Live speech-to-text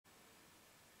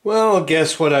Well,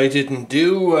 guess what I didn't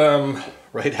do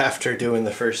right after doing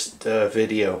the first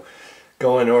video?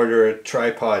 Go and order a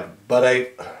tripod, but I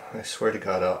swear to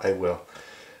God I will.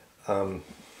 Even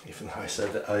though I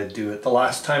said that I'd do it the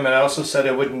last time, and I also said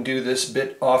I wouldn't do this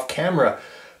bit off camera.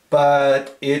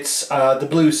 But it's the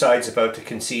blue side's about to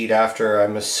concede after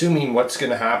I'm assuming what's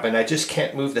going to happen. I just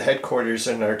can't move the headquarters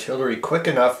and artillery quick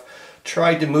enough.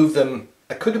 Tried to move them.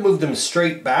 I could have moved them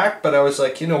straight back, but I was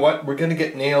like, you know what? We're going to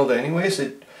get nailed anyways.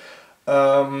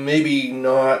 Maybe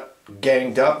not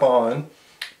ganged up on,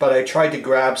 but I tried to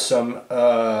grab some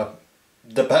the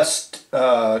best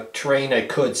terrain I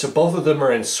could. So both of them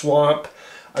are in swamp.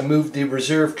 I moved the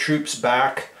reserve troops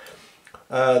back.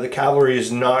 The cavalry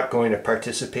is not going to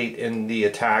participate in the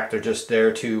attack. They're just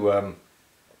there to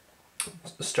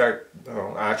start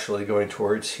actually going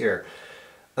towards here.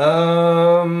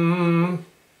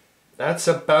 That's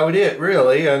about it,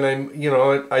 really. And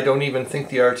I don't even think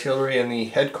the artillery and the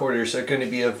headquarters are going to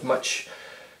be of much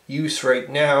use right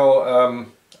now.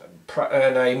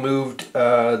 And I moved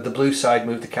the blue side,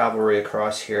 moved the cavalry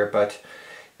across here. But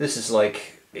this is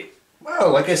like, well,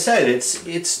 like I said, it's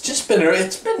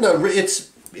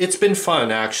been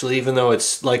fun actually. Even though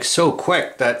it's like so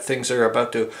quick that things are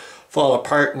about to fall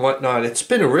apart and whatnot. It's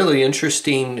been a really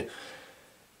interesting,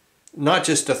 not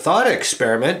just a thought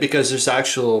experiment, because there's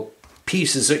actual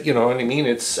pieces that, you know what I mean,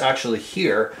 it's actually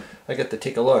here. I get to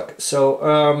take a look.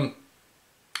 So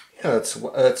yeah,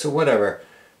 it's whatever.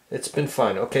 It's been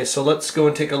fun. Okay, so let's go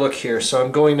and take a look here. So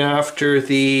I'm going after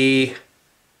the,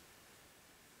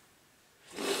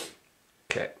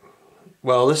 okay,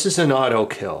 well, this is an auto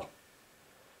kill.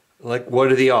 Like,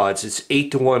 what are the odds? It's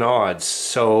 8-to-1 odds,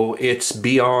 so it's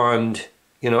beyond,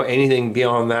 anything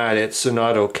beyond that, it's an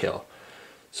auto kill.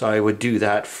 So I would do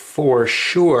that for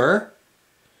sure.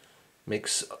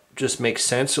 Just makes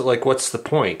sense. So, like, what's the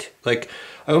point? Like,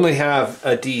 I only have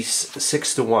a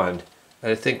D6-to-1.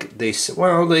 I think they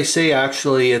say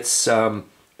actually it's in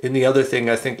the other thing.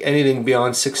 I think anything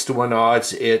beyond 6-to-1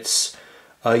 odds, it's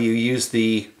you use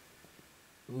the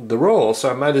roll. So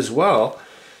I might as well.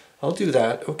 I'll do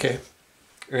that. Okay.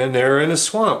 And they're in a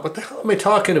swamp. What the hell am I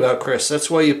talking about, Chris? That's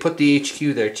why you put the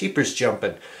HQ there. Cheaper's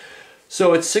jumping.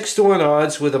 So it's 6-to-1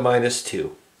 odds with a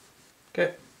 -2.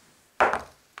 Okay.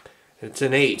 It's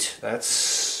an 8.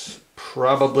 That's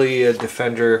probably a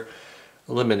defender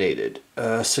eliminated.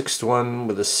 6-to-1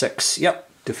 with a 6. Yep.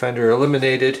 Defender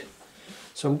eliminated.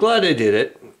 So I'm glad I did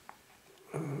it.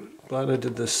 I'm glad I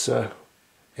did this. And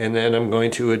then I'm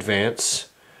going to advance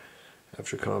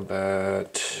after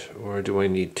combat, or do I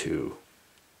need to?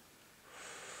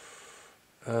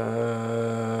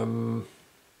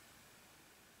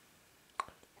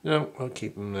 No, I'll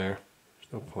keep them there.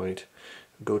 There's no point.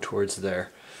 Go towards there.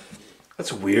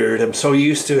 That's weird. I'm so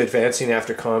used to advancing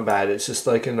after combat. It's just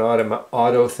like an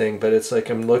auto thing, but it's like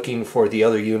I'm looking for the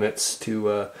other units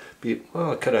to be.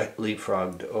 Well, I could have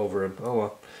leapfrogged over them. Oh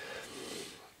well.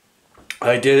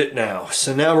 I did it now.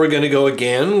 So now we're going to go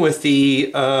again with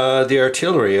the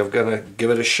artillery. I'm going to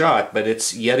give it a shot, but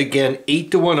it's yet again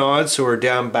 8-to-1 odds, so we're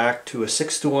down back to a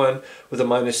 6-to-1 with a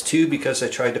 -2 because I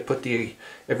tried to put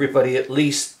everybody at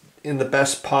least in the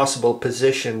best possible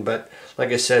position. But like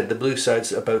I said, the blue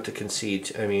side's about to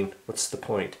concede. I mean, what's the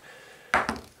point?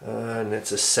 And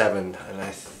it's a 7, and I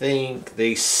think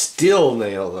they still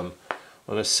nail them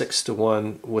on a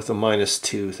 6-to-1 with a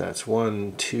 -2. That's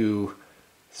 1, 2,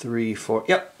 3, 4.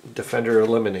 Yep, defender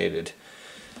eliminated.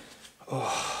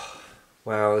 Oh,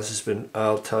 wow, this has been,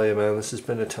 I'll tell you, man, this has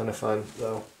been a ton of fun,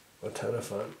 though. A ton of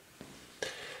fun.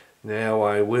 Now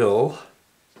I will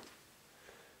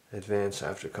advance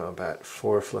after combat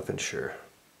for flippin' sure.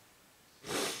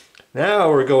 Now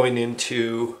we're going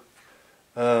into,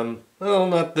 well,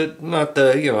 not the,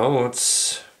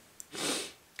 it's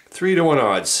 3-to-1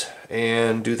 odds.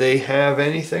 And do they have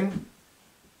anything?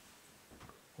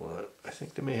 Well, I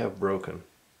think they may have broken.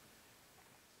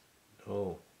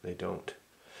 No, they don't.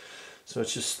 So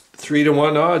it's just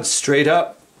 3-to-1 odds straight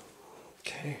up.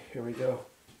 Okay, here we go.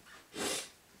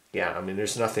 Yeah, I mean,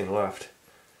 there's nothing left.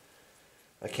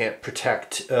 I can't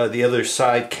protect, the other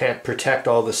side can't protect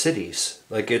all the cities.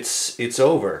 Like, it's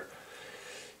over.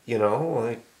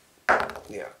 Like,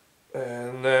 yeah.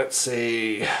 And that's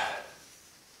a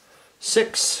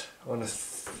 6 on a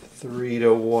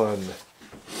 3-to-1.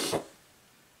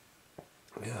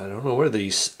 Yeah, I don't know where the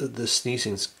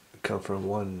sneezings come from.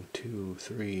 1, 2,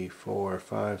 3, 4,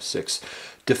 5, 6.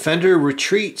 Defender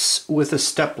retreats with a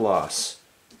step loss.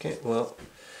 Okay, well,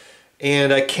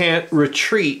 and I can't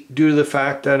retreat due to the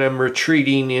fact that I'm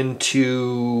retreating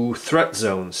into threat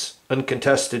zones,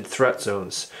 uncontested threat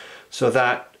zones. So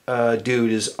that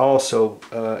dude is also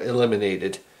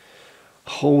eliminated.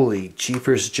 Holy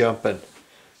jeepers jumping.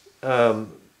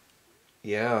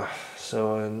 Yeah,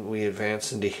 so and we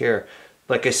advance into here.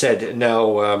 Like I said,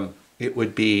 now it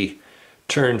would be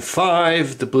turn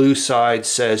 5. The blue side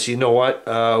says, you know what,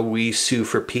 we sue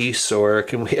for peace, or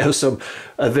can we have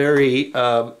a very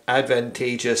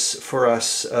advantageous for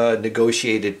us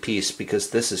negotiated peace,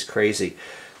 because this is crazy.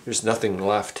 There's nothing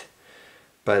left.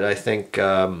 But I think,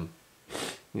 yeah,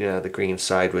 the green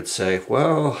side would say,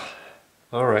 well,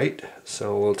 all right,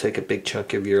 so we'll take a big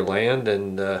chunk of your land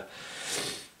and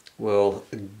we'll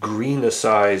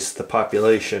greenicize the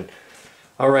population.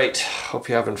 All right, hope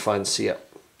you're having fun. See ya.